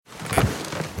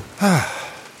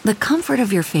The comfort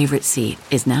of your favorite seat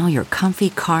is now your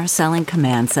comfy car selling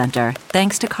command center,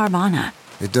 thanks to Carvana.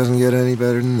 It doesn't get any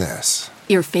better than this.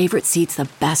 Your favorite seat's the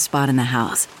best spot in the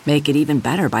house. Make it even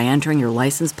better by entering your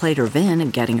license plate or VIN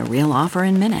and getting a real offer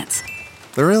in minutes.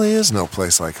 There really is no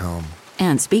place like home.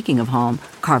 And speaking of home,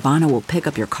 Carvana will pick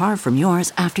up your car from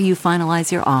yours after you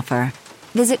finalize your offer.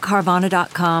 Visit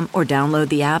Carvana.com or download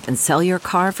the app and sell your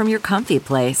car from your comfy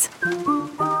place.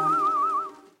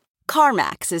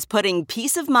 CarMax is putting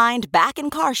peace of mind back in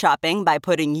car shopping by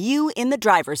putting you in the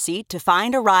driver's seat to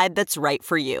find a ride that's right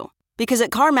for you. Because at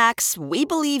CarMax, we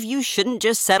believe you shouldn't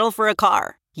just settle for a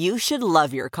car. You should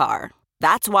love your car.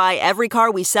 That's why every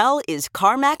car we sell is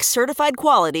CarMax certified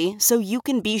quality, so you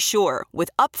can be sure with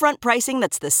upfront pricing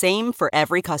that's the same for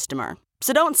every customer.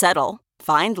 So don't settle.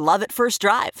 Find love at first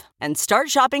drive and start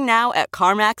shopping now at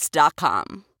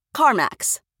CarMax.com.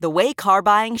 CarMax, the way car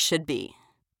buying should be.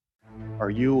 Are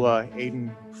you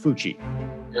Aiden Fucci?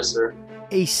 Yes, sir.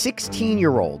 A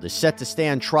 16-year-old is set to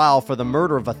stand trial for the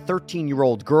murder of a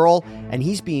 13-year-old girl, and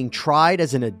he's being tried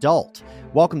as an adult.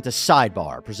 Welcome to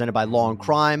Sidebar, presented by Law and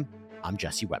Crime. I'm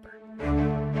Jesse Weber.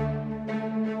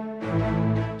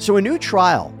 So a new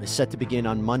trial is set to begin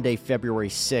on Monday, February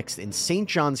 6th in St.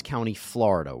 Johns County,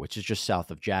 Florida, which is just south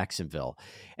of Jacksonville.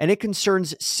 And it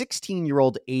concerns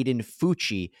 16-year-old Aiden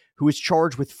Fucci, who is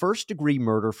charged with first-degree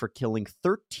murder for killing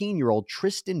 13-year-old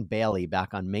Tristan Bailey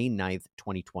back on May 9th,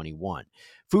 2021.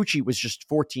 Fucci was just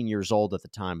 14 years old at the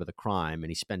time of the crime, and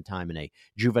he spent time in a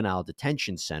juvenile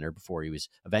detention center before he was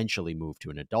eventually moved to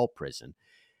an adult prison.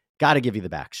 Got to give you the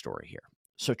backstory here.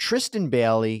 So Tristan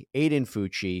Bailey, Aiden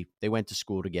Fucci, they went to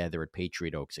school together at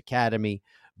Patriot Oaks Academy.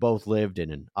 Both lived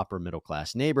in an upper middle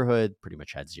class neighborhood, pretty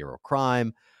much had zero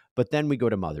crime. But then we go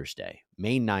to Mother's Day,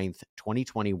 May 9th,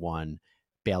 2021.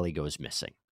 Bailey goes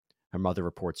missing. Her mother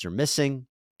reports her missing.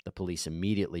 The police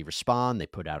immediately respond. They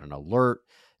put out an alert.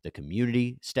 The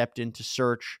community stepped in to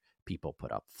search. People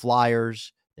put up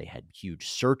flyers. They had huge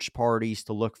search parties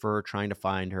to look for her, trying to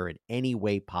find her in any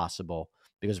way possible,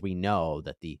 because we know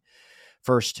that the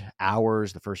first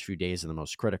hours, the first few days are the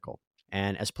most critical.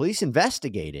 And as police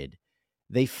investigated,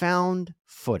 they found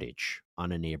footage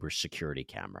on a neighbor's security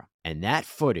camera. And that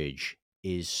footage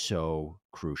is so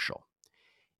crucial.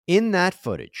 In that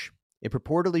footage, it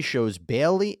purportedly shows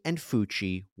Bailey and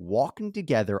Fucci walking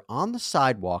together on the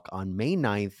sidewalk on May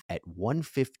 9th at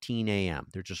 1:15 a.m.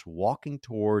 They're just walking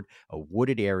toward a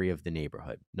wooded area of the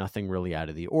neighborhood. Nothing really out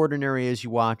of the ordinary as you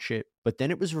watch it. But then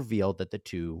it was revealed that the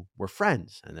two were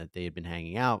friends and that they had been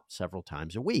hanging out several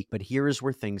times a week. But here is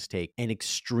where things take an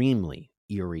extremely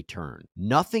eerie turn.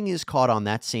 Nothing is caught on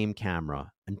that same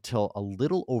camera until a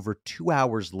little over 2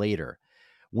 hours later,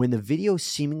 when the video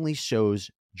seemingly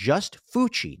shows just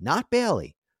Fucci, not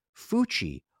Bailey,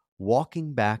 Fucci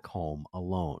walking back home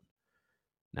alone.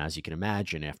 Now, as you can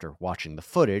imagine, after watching the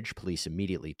footage, police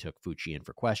immediately took Fucci in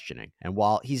for questioning. And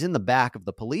while he's in the back of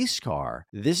the police car,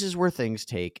 this is where things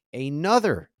take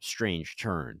another strange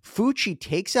turn. Fucci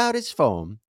takes out his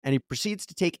phone and he proceeds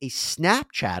to take a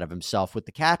Snapchat of himself with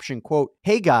the caption, quote,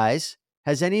 "Hey guys,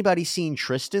 has anybody seen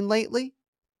Tristan lately?"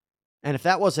 And if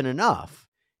that wasn't enough,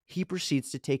 he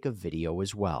proceeds to take a video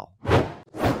as well.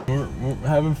 We're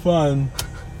having fun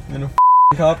in a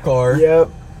cop car. Yep.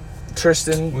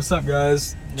 Tristan. What's up,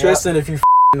 guys? Yep. Tristan, if you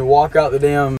walk out the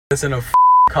damn, it's in a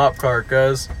cop car,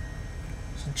 cuz.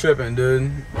 Tripping,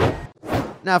 dude.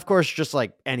 Now, of course, just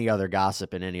like any other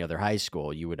gossip in any other high school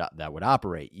that would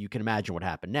operate, you can imagine what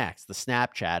happened next. The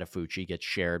Snapchat of Fucci gets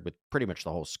shared with pretty much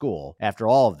the whole school. After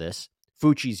all of this,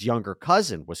 Fucci's younger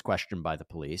cousin was questioned by the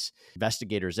police.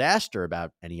 Investigators asked her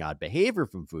about any odd behavior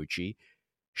from Fucci.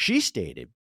 She stated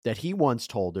that he once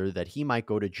told her that he might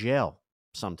go to jail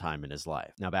sometime in his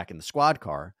life. Now, back in the squad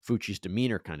car, Fucci's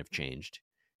demeanor kind of changed.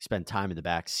 He spent time in the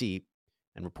back seat,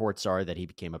 and reports are that he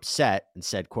became upset and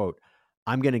said, quote,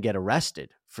 "I'm going to get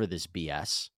arrested for this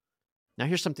BS." Now,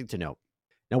 here's something to note.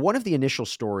 Now, one of the initial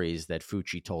stories that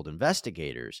Fucci told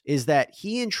investigators is that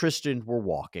he and Tristan were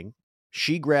walking.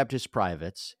 She grabbed his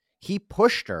privates. He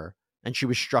pushed her, and she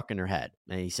was struck in her head.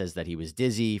 And he says that he was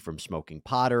dizzy from smoking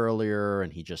pot earlier,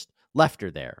 and he just left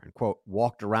her there and, quote,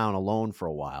 walked around alone for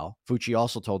a while. Fucci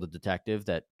also told the detective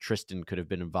that Tristan could have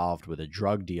been involved with a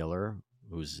drug dealer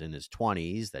who's in his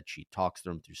 20s, that she talks to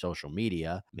him through social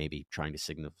media, maybe trying to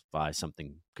signify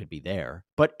something could be there.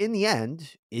 But in the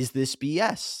end, is this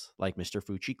BS, like Mr.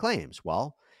 Fucci claims?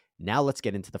 Well, now let's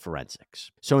get into the forensics.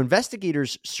 So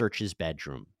investigators search his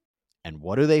bedroom. And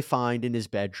what do they find in his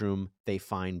bedroom? They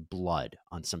find blood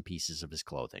on some pieces of his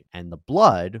clothing. And the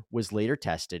blood was later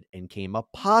tested and came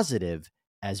up positive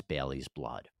as Bailey's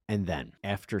blood. And then,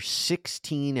 after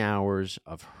 16 hours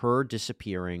of her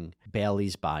disappearing,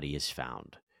 Bailey's body is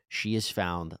found. She is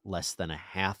found less than a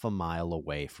half a mile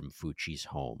away from Fucci's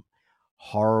home.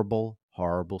 Horrible,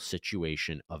 horrible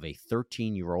situation of a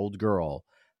 13-year-old girl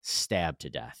stabbed to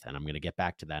death. And I'm going to get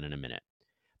back to that in a minute.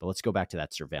 But let's go back to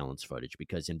that surveillance footage,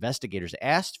 because investigators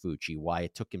asked Fucci why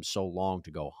it took him so long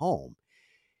to go home.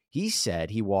 He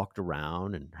said he walked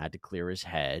around and had to clear his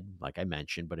head, like I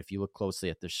mentioned. But if you look closely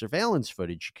at the surveillance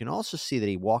footage, you can also see that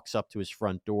he walks up to his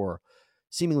front door,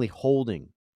 seemingly holding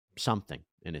something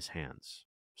in his hands.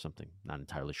 Something, not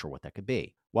entirely sure what that could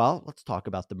be. Well, let's talk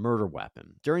about the murder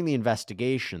weapon. During the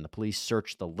investigation, the police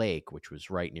searched the lake, which was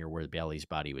right near where Bailey's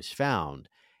body was found,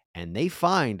 and they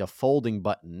find a folding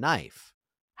button knife.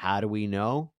 How do we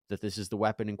know that this is the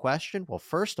weapon in question? Well,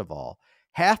 first of all,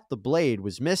 half the blade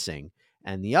was missing,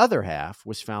 and the other half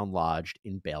was found lodged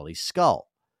in Bailey's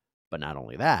skull. But not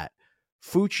only that,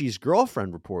 Fucci's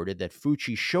girlfriend reported that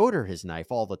Fucci showed her his knife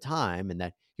all the time and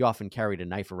that he often carried a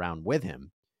knife around with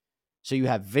him. So you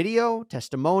have video,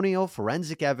 testimonial,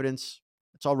 forensic evidence.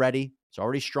 It's already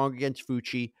strong against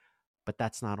Fucci, but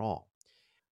that's not all.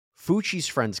 Fucci's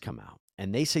friends come out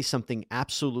and they say something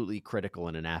absolutely critical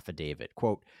in an affidavit.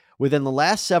 Quote, "Within the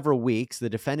last several weeks, the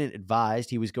defendant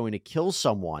advised he was going to kill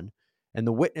someone and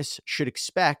the witness should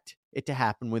expect it to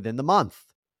happen within the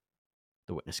month."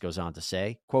 The witness goes on to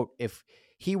say, quote, "If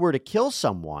he were to kill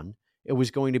someone, it was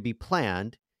going to be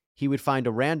planned. He would find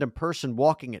a random person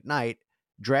walking at night,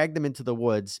 drag them into the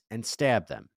woods, and stab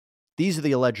them." These are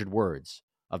the alleged words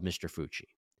of Mr. Fucci.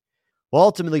 Well,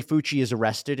 ultimately, Fucci is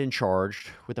arrested and charged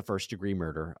with the first-degree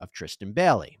murder of Tristan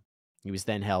Bailey. He was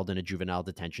then held in a juvenile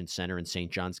detention center in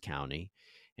St. Johns County.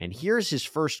 And here's his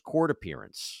first court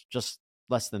appearance, just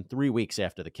less than 3 weeks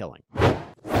after the killing.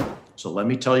 So let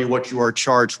me tell you what you are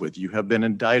charged with. You have been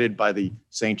indicted by the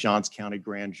St. Johns County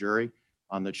Grand Jury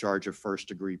on the charge of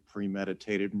first-degree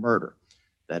premeditated murder.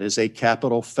 That is a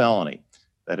capital felony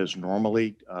that is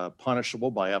normally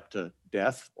punishable by up to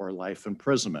death or life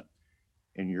imprisonment.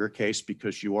 In your case,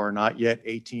 because you are not yet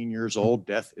 18 years old,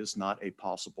 death is not a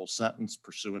possible sentence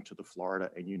pursuant to the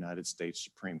Florida and United States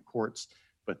Supreme Courts,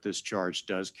 but this charge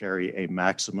does carry a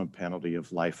maximum penalty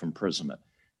of life imprisonment.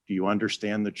 Do you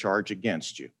understand the charge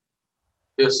against you?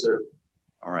 Yes, sir.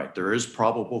 All right, there is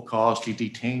probable cause to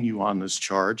detain you on this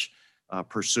charge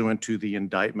pursuant to the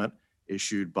indictment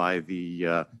issued by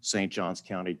the St. Johns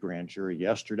County Grand Jury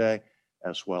yesterday,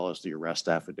 as well as the arrest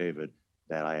affidavit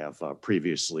that I have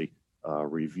previously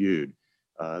reviewed.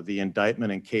 The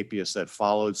indictment in capias that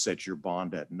followed set your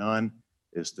bond at none.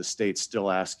 Is the state still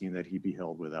asking that he be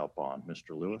held without bond?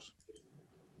 Mr. Lewis?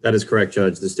 That is correct,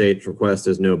 Judge. The state's request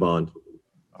is no bond.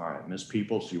 All right, Ms.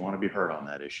 Peoples, do you want to be heard on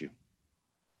that issue?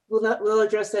 We'll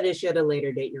address that issue at a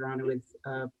later date, Your Honor, with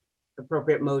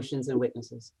appropriate motions and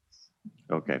witnesses.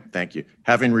 Okay, thank you.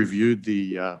 Having reviewed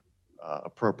the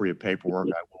appropriate paperwork,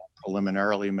 I will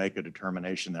preliminarily make a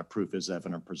determination that proof is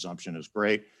evident, presumption is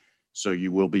great, so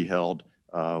you will be held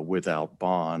without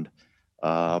bond.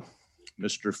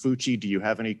 Mr. Fucci, do you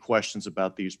have any questions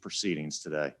about these proceedings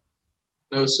today?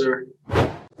 No, sir.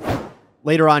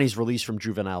 Later on, he's released from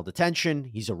juvenile detention.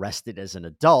 He's arrested as an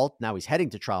adult. Now he's heading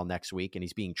to trial next week, and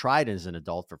he's being tried as an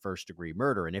adult for first-degree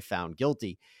murder. And if found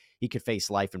guilty, he could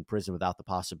face life in prison without the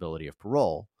possibility of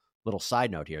parole. Little side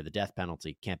note here, the death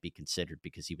penalty can't be considered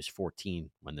because he was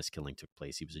 14 when this killing took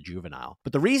place. He was a juvenile.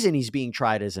 But the reason he's being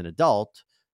tried as an adult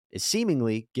is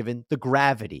seemingly given the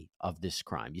gravity of this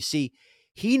crime. You see,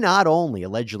 he not only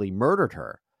allegedly murdered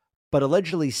her, but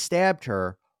allegedly stabbed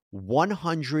her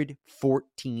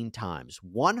 114 times.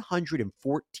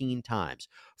 114 times.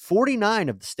 49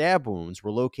 of the stab wounds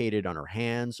were located on her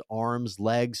hands, arms,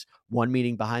 legs. One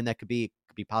meaning behind that could be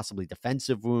possibly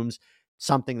defensive wounds,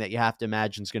 something that you have to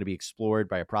imagine is going to be explored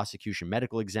by a prosecution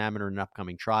medical examiner in an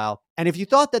upcoming trial. And if you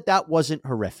thought that that wasn't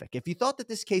horrific, if you thought that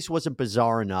this case wasn't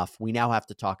bizarre enough, we now have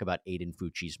to talk about Aiden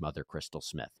Fucci's mother, Crystal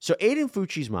Smith. So Aiden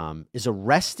Fucci's mom is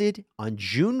arrested on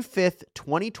June 5th,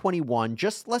 2021,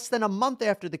 just less than a month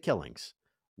after the killings.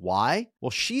 Why?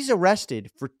 Well, she's arrested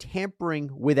for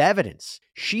tampering with evidence.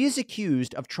 She is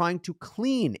accused of trying to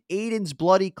clean Aiden's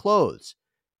bloody clothes.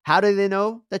 How do they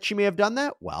know that she may have done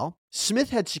that? Well,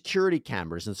 Smith had security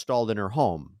cameras installed in her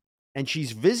home, and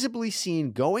she's visibly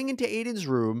seen going into Aiden's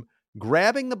room,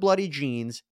 grabbing the bloody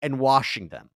jeans and washing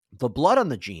them. The blood on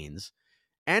the jeans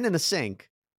and in the sink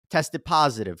tested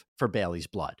positive for Bailey's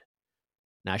blood.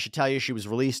 Now, I should tell you, she was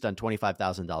released on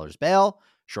 $25,000 bail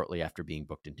shortly after being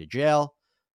booked into jail,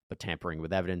 but tampering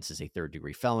with evidence is a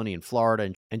third-degree felony in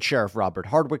Florida, and Sheriff Robert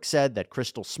Hardwick said that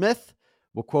Crystal Smith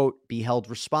will, quote, be held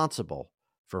responsible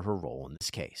for her role in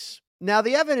this case. Now,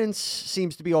 the evidence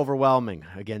seems to be overwhelming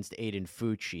against Aiden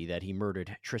Fucci that he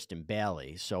murdered Tristan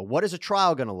Bailey. So what is a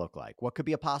trial going to look like? What could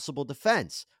be a possible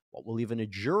defense? What will even a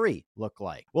jury look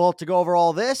like? Well, to go over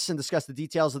all this and discuss the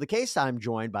details of the case, I'm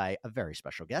joined by a very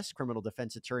special guest. Criminal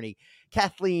defense attorney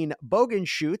Kathleen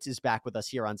Bogenschutz is back with us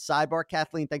here on Sidebar.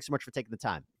 Kathleen, thanks so much for taking the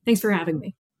time. Thanks for having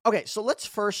me. Okay, so let's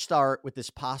first start with this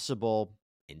possible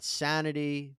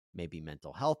insanity, maybe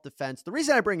mental health defense. The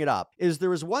reason I bring it up is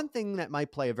there is one thing that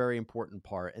might play a very important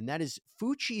part, and that is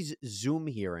Fucci's Zoom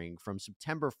hearing from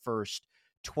September 1st,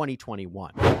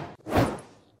 2021.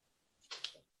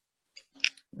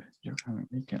 You're coming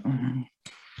to get on.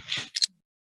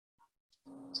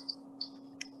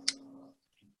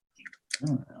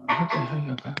 What the hell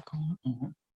you got going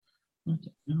on? What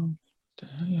the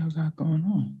hell you got going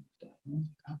on? What the hell you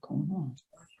got going on?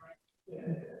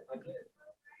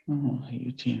 I don't let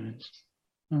you demons.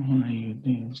 I don't let you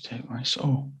demons take my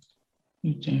soul.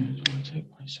 You demons want to take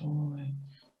my soul away.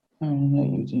 I don't let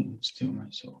you demons steal my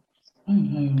soul. I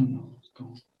don't know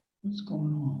what's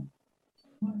going on.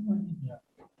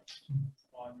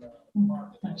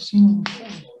 What I've seen him before.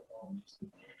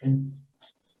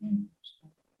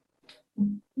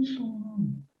 What's going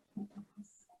on? What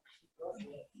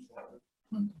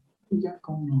you got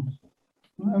going on?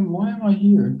 Why am I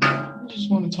here? I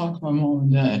just want to talk to my mom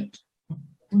and dad.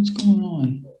 What's going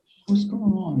on? What's going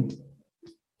on?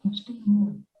 What's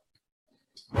going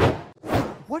on?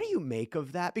 What do you make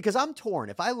of that? Because I'm torn.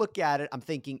 If I look at it, I'm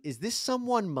thinking, is this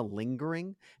someone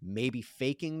malingering, maybe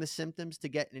faking the symptoms to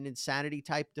get an insanity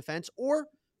type defense, or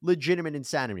legitimate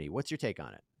insanity? What's your take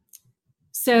on it?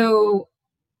 So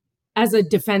as a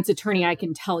defense attorney, I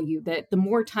can tell you that the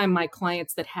more time my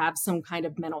clients that have some kind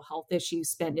of mental health issue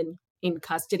spend in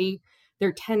custody,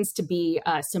 there tends to be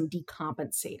some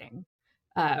decompensating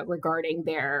regarding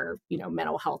their,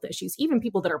 mental health issues. Even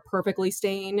people that are perfectly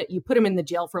sane, you put them in the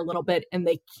jail for a little bit and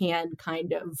they can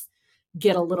kind of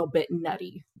get a little bit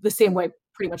nutty, the same way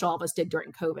pretty much all of us did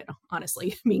during COVID,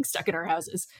 honestly, being stuck in our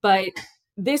houses. But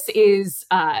this is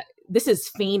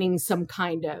feigning some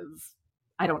kind of,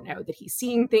 I don't know, that he's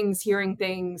seeing things, hearing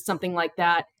things, something like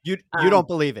that. You don't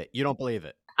believe it. You don't believe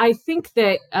it. I think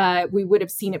that we would have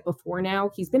seen it before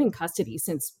now. He's been in custody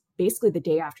since basically the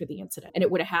day after the incident, and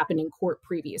it would have happened in court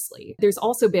previously. There's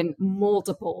also been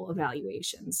multiple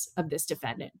evaluations of this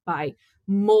defendant by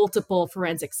multiple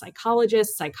forensic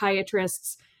psychologists,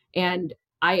 psychiatrists, and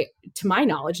to my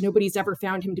knowledge, nobody's ever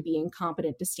found him to be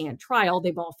incompetent to stand trial.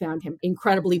 They've all found him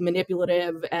incredibly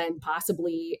manipulative and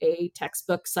possibly a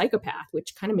textbook psychopath,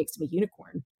 which kind of makes him a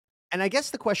unicorn. And I guess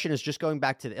the question is, just going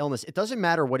back to the illness, it doesn't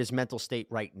matter what his mental state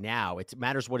right now. It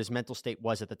matters what his mental state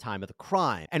was at the time of the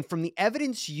crime. And from the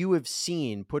evidence you have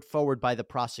seen put forward by the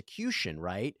prosecution,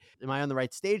 right? Am I on the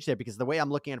right stage there? Because the way I'm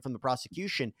looking at it from the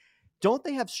prosecution, don't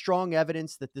they have strong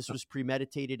evidence that this was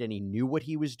premeditated and he knew what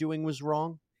he was doing was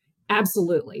wrong?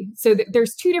 Absolutely. So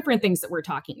there's two different things that we're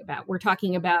talking about. We're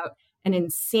talking about an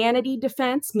insanity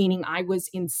defense, meaning I was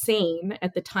insane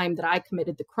at the time that I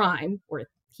committed the crime, or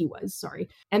he was, sorry.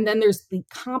 And then there's the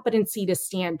competency to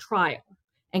stand trial.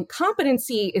 And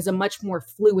competency is a much more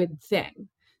fluid thing.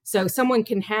 So someone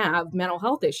can have mental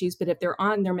health issues, but if they're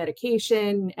on their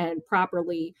medication and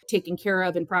properly taken care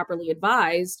of and properly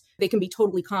advised, they can be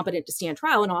totally competent to stand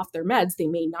trial, and off their meds, they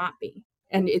may not be.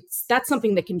 And that's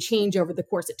something that can change over the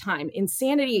course of time.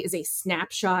 Insanity is a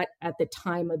snapshot at the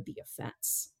time of the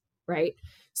offense, right?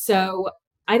 So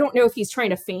I don't know if he's trying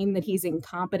to feign that he's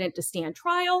incompetent to stand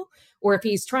trial, or if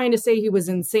he's trying to say he was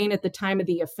insane at the time of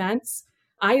the offense.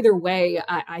 Either way,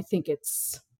 I think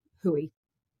it's hooey.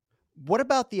 What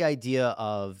about the idea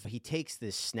of he takes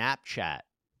this Snapchat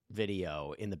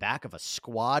video in the back of a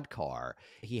squad car?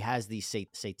 He has these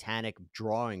satanic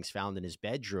drawings found in his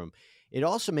bedroom. It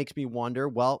also makes me wonder,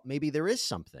 well, maybe there is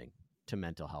something to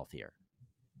mental health here.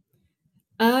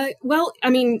 Well, I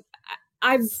mean,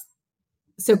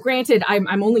 so granted,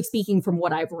 I'm only speaking from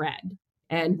what I've read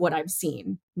and what I've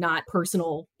seen, not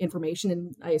personal information,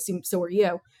 and I assume so are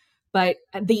you. But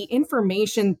the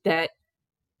information that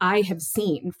I have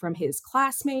seen from his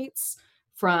classmates,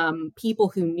 from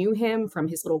people who knew him, from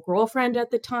his little girlfriend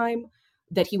at the time,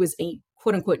 that he was a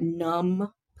quote unquote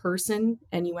numb person,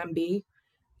 NUMB,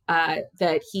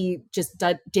 that he just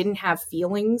didn't have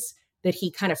feelings, that he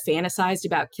kind of fantasized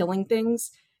about killing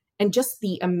things. And just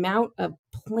the amount of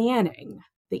planning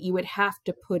that you would have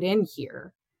to put in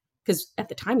here, because at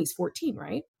the time he's 14,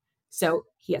 right? So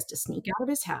he has to sneak out of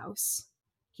his house.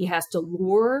 He has to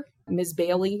lure Ms.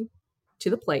 Bailey to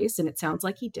the place, and it sounds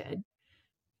like he did,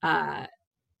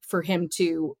 for him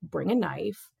to bring a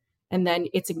knife. And then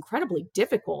it's incredibly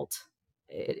difficult.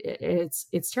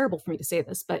 It's terrible for me to say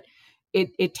this, but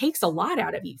it takes a lot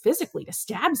out of you physically to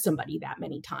stab somebody that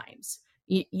many times.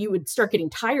 You would start getting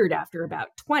tired after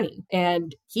about 20.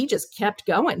 And he just kept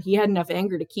going. He had enough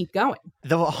anger to keep going.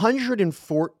 The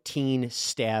 114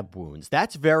 stab wounds,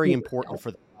 that's very important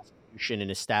for the prosecution in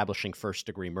establishing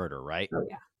first-degree murder, right? Oh,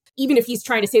 yeah. Even if he's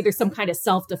trying to say there's some kind of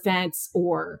self-defense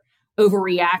or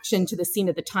overreaction to the scene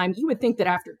at the time, you would think that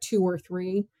after 2 or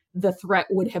 3, the threat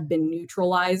would have been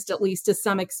neutralized, at least to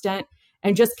some extent.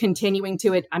 And just continuing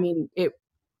to it, I mean, it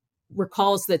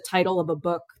recalls the title of a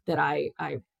book that I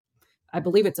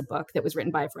believe it's a book that was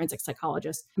written by a forensic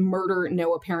psychologist, Murder,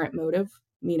 No Apparent Motive,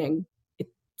 meaning it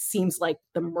seems like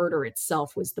the murder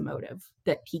itself was the motive,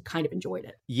 that he kind of enjoyed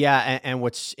it. Yeah, and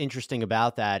what's interesting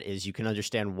about that is you can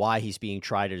understand why he's being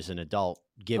tried as an adult,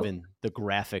 given the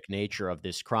graphic nature of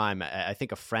this crime. I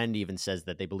think a friend even says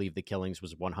that they believe the killings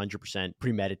was 100%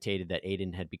 premeditated, that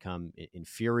Aiden had become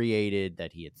infuriated,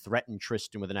 that he had threatened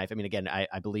Tristan with a knife. I mean, again,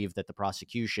 I believe that the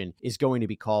prosecution is going to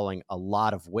be calling a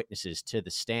lot of witnesses to the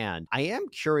stand. I am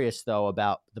curious, though,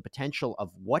 about the potential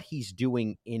of what he's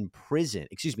doing in prison,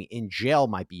 in jail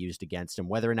might be used against him,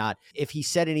 whether or not, if he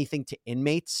said anything to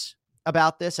inmates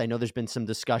about this. I know there's been some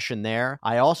discussion there.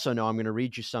 I also know, I'm going to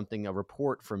read you something, a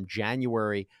report from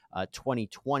January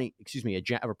 2020,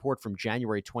 a report from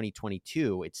January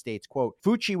 2022. It states, quote,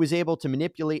 Fucci was able to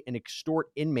manipulate and extort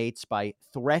inmates by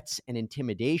threats and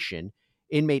intimidation.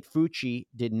 Inmate Fucci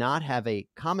did not have a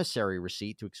commissary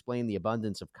receipt to explain the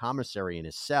abundance of commissary in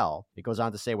his cell. It goes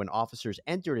on to say when officers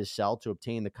entered his cell to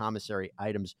obtain the commissary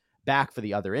items back for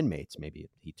the other inmates, maybe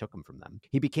he took them from them,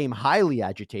 he became highly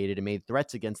agitated and made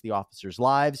threats against the officers'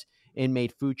 lives.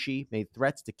 Inmate Fucci made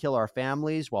threats to kill our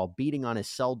families while beating on his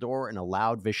cell door in a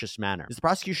loud, vicious manner. Is the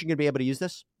prosecution going to be able to use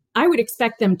this? I would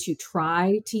expect them to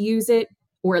try to use it,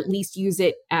 or at least use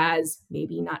it as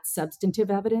maybe not substantive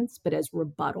evidence, but as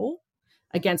rebuttal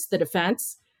against the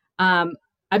defense.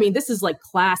 I mean, this is like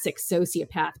classic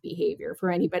sociopath behavior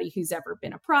for anybody who's ever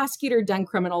been a prosecutor, done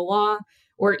criminal law,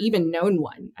 or even known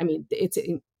one. I mean, it's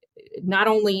not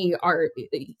only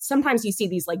sometimes you see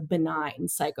these like benign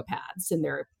psychopaths and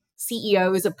they're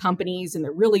CEOs of companies and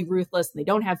they're really ruthless and they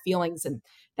don't have feelings, and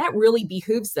that really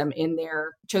behooves them in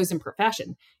their chosen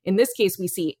profession. In this case, we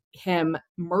see him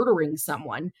murdering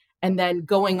someone and then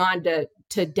going on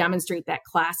to demonstrate that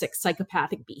classic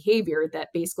psychopathic behavior that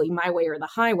basically my way or the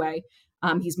highway.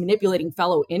 He's manipulating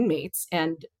fellow inmates.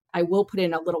 And I will put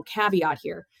in a little caveat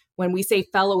here. When we say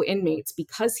fellow inmates,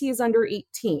 because he is under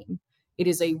 18, it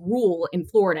is a rule in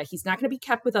Florida. He's not going to be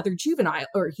kept with other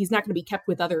he's not going to be kept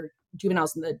with other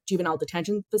juveniles in the juvenile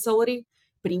detention facility,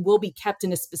 but he will be kept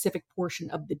in a specific portion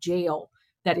of the jail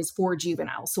that is for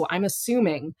juveniles. So I'm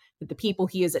assuming that the people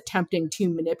he is attempting to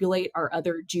manipulate are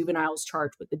other juveniles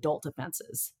charged with adult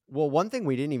offenses. Well, one thing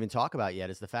we didn't even talk about yet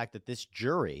is the fact that this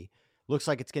jury looks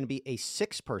like it's going to be a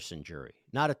 6-person jury,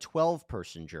 not a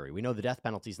 12-person jury. We know the death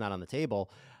penalty is not on the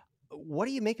table. What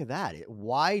do you make of that?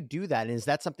 Why do that? And is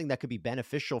that something that could be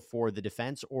beneficial for the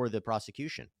defense or the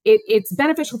prosecution? It's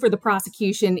beneficial for the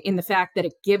prosecution in the fact that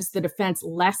it gives the defense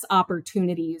less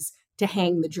opportunities to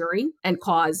hang the jury and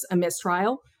cause a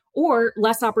mistrial, or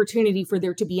less opportunity for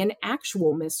there to be an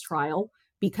actual mistrial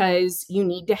because you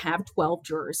need to have 12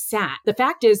 jurors sat. The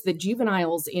fact is that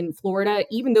juveniles in Florida,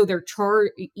 even if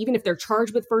they're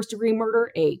charged with first-degree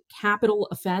murder, a capital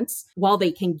offense, while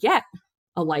they can get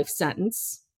a life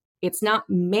sentence, it's not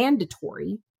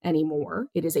mandatory anymore.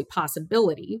 It is a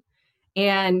possibility.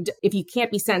 And if you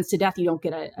can't be sentenced to death, you don't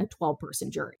get a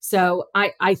 12-person jury. So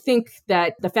I think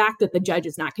that the fact that the judge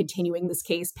is not continuing this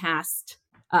case past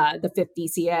the 5th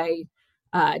DCA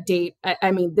date,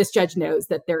 I mean, this judge knows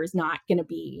that there is not going to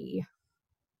be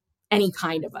any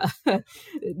kind of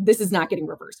this is not getting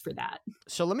reversed for that.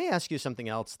 So let me ask you something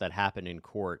else that happened in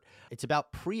court. It's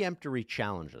about preemptory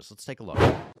challenges. Let's take a look. I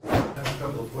have a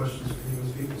couple of questions for you,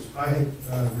 Ms. Peoples. I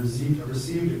had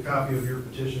received a copy of your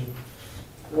petition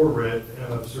for writ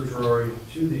certiorari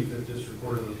to the 5th District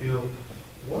Court of Appeal.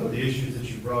 One of the issues that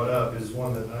you brought up is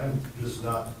one that I'm just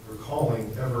not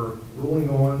recalling ever ruling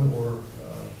on or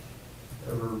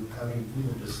ever having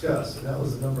even discussed, and that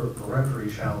was the number of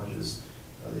peremptory challenges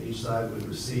that each side would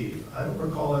receive. I don't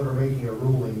recall ever making a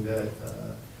ruling that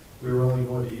we were only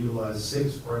going to utilize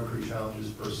 6 peremptory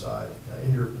challenges per side. Now,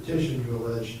 in your petition, you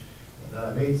allege that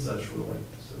I made such ruling.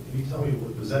 So can you tell me,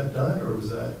 was that done, or was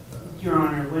that? Your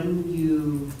Honor, when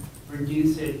you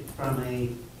reduce it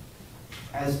from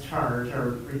as charged,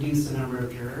 or reduce the number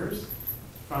of jurors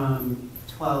from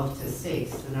 12 to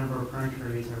 6, the number of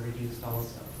peremptories are reduced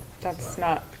also. That's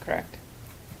not correct.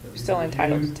 You're still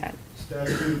entitled to 10.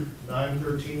 Statute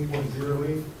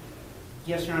 913.08.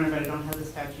 Yes, Your Honor, but I don't have the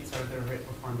statutes or the writ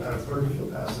before me. Clerk, if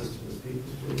you'll pass this to Ms.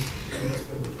 Peoples, please.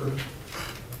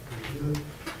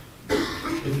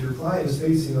 If your client is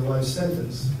facing a life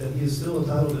sentence, then he is still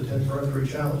entitled to 10 peremptory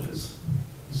challenges.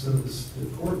 So the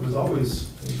court was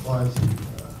always inclined to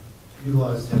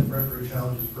utilize 10 peremptory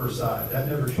challenges per side. That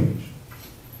never changed.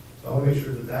 So I want to make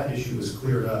sure that that issue is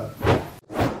cleared up.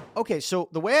 Okay, so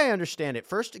the way I understand it,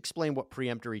 first explain what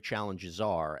preemptory challenges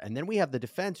are, and then we have the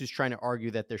defense who's trying to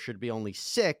argue that there should be only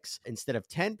 6 instead of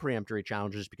 10 preemptory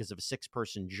challenges because of a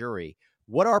 6-person jury.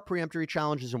 What are preemptory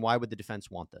challenges, and why would the defense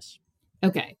want this?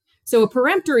 Okay, so a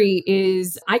peremptory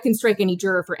is I can strike any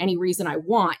juror for any reason I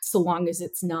want, so long as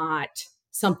it's not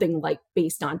something like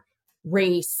based on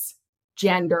race,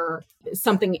 gender,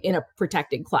 something in a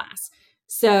protected class.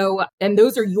 So, and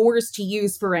those are yours to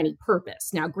use for any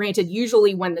purpose. Now, granted,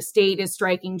 usually when the state is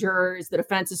striking jurors, the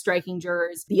defense is striking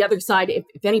jurors, the other side, if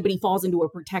anybody falls into a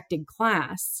protected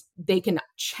class, they can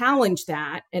challenge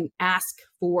that and ask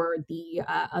for the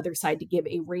other side to give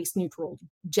a race neutral,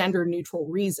 gender neutral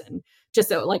reason. Just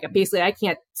so, like, basically, I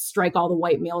can't strike all the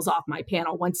white males off my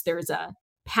panel. Once there's a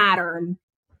pattern,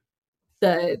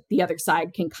 the other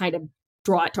side can kind of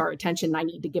draw it to our attention. And I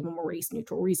need to give them a race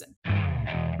neutral reason.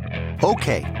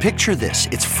 Okay, picture this.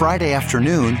 It's Friday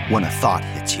afternoon when a thought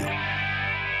hits you.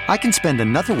 I can spend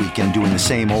another weekend doing the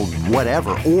same old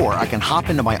whatever, or I can hop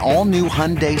into my all-new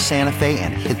Hyundai Santa Fe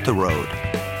and hit the road.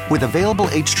 With available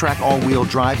H-Track all-wheel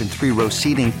drive and 3-row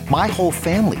seating, my whole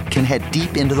family can head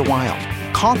deep into the wild.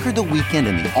 Conquer the weekend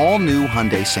in the all-new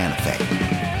Hyundai Santa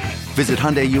Fe. Visit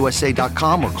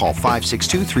HyundaiUSA.com or call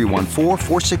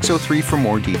 562-314-4603 for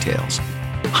more details.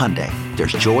 Hyundai,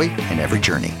 there's joy in every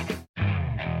journey.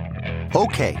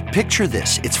 Okay, picture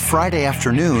this. It's Friday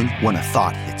afternoon when a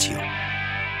thought hits you.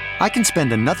 I can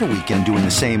spend another weekend doing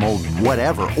the same old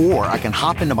whatever, or I can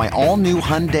hop into my all-new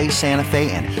Hyundai Santa Fe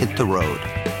and hit the road.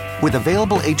 With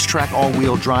available H-Track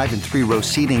all-wheel drive and 3-row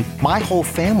seating, my whole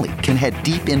family can head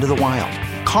deep into the wild.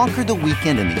 Conquer the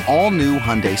weekend in the all-new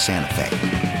Hyundai Santa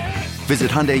Fe.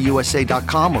 Visit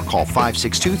HyundaiUSA.com or call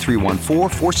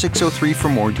 562-314-4603 for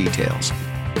more details.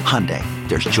 Hyundai,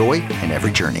 there's joy in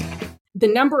every journey. The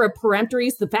number of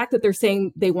peremptories, the fact that they're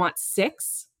saying they want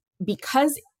 6,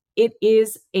 because it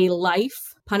is a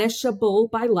life, punishable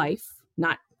by life,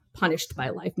 not punished by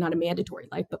life, not a mandatory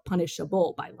life, but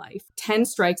punishable by life. 10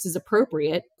 strikes is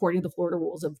appropriate according to the Florida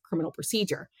rules of criminal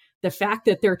procedure. The fact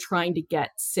that they're trying to get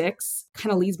 6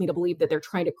 kind of leads me to believe that they're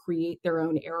trying to create their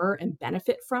own error and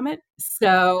benefit from it.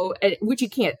 So, which you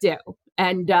can't do.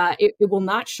 And it will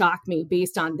not shock me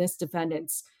based on this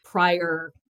defendant's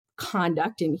prior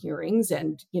conduct in hearings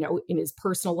and, in his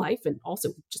personal life and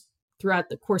also just throughout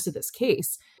the course of this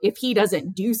case, if he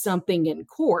doesn't do something in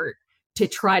court to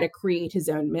try to create his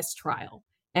own mistrial.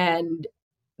 And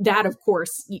that, of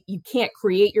course, you can't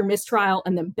create your mistrial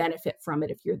and then benefit from it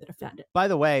if you're the defendant. By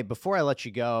the way, before I let you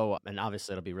go, and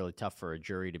obviously it'll be really tough for a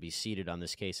jury to be seated on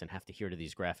this case and have to hear to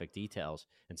these graphic details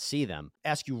and see them,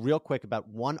 ask you real quick about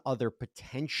one other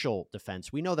potential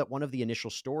defense. We know that one of the initial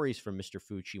stories from Mr.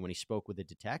 Fucci when he spoke with the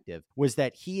detective was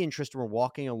that he and Tristan were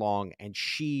walking along and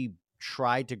she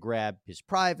tried to grab his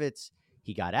privates.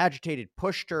 He got agitated,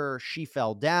 pushed her, she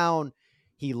fell down.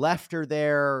 He left her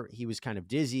there. He was kind of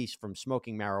dizzy from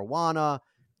smoking marijuana.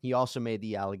 He also made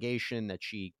the allegation that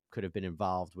she could have been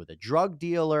involved with a drug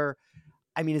dealer.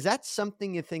 I mean, is that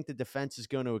something you think the defense is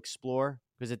going to explore?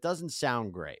 Because it doesn't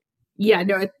sound great. Yeah,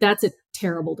 no, that's a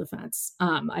terrible defense.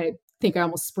 I think I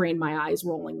almost sprained my eyes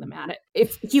rolling them at it.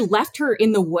 If he left her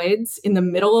in the woods in the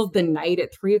middle of the night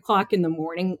at 3:00 in the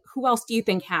morning, who else do you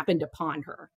think happened upon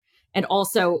her? And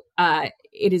also,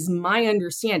 it is my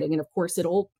understanding, and of course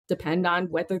it'll depend on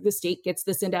whether the state gets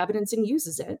this into evidence and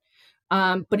uses it,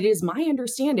 but it is my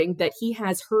understanding that he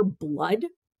has her blood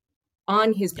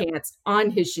on his pants, on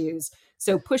his shoes.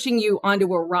 So pushing you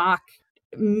onto a rock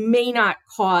may not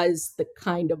cause the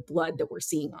kind of blood that we're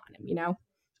seeing on him,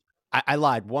 I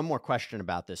lied. One more question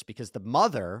about this, because the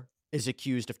mother is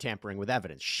accused of tampering with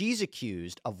evidence. She's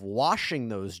accused of washing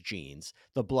those jeans,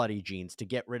 the bloody jeans, to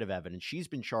get rid of evidence. She's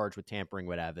been charged with tampering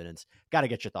with evidence. Got to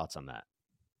get your thoughts on that.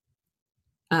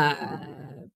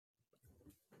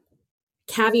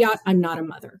 Caveat, I'm not a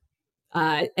mother.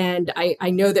 And I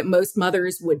know that most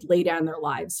mothers would lay down their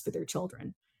lives for their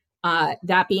children.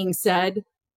 That being said,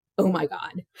 oh my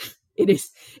God,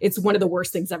 it's one of the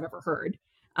worst things I've ever heard.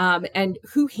 And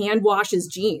who hand washes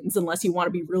jeans unless you want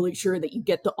to be really sure that you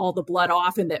get all the blood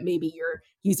off and that maybe you're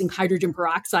using hydrogen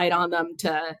peroxide on them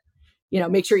to,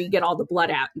 make sure you get all the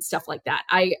blood out and stuff like that.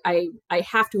 I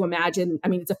have to imagine,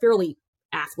 it's a fairly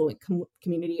affluent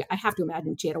community. I have to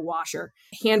imagine she had a washer.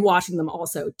 Hand washing them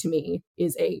also, to me,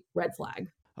 is a red flag.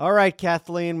 All right,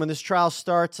 Kathleen, when this trial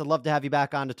starts, I'd love to have you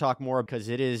back on to talk more because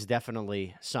it is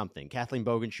definitely something. Kathleen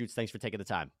Bogenschutz, thanks for taking the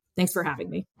time. Thanks for having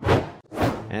me.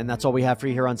 And that's all we have for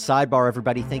you here on Sidebar,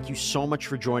 everybody. Thank you so much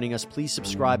for joining us. Please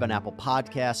subscribe on Apple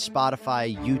Podcasts,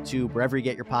 Spotify, YouTube, wherever you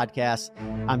get your podcasts.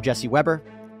 I'm Jesse Weber.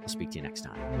 I'll speak to you next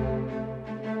time.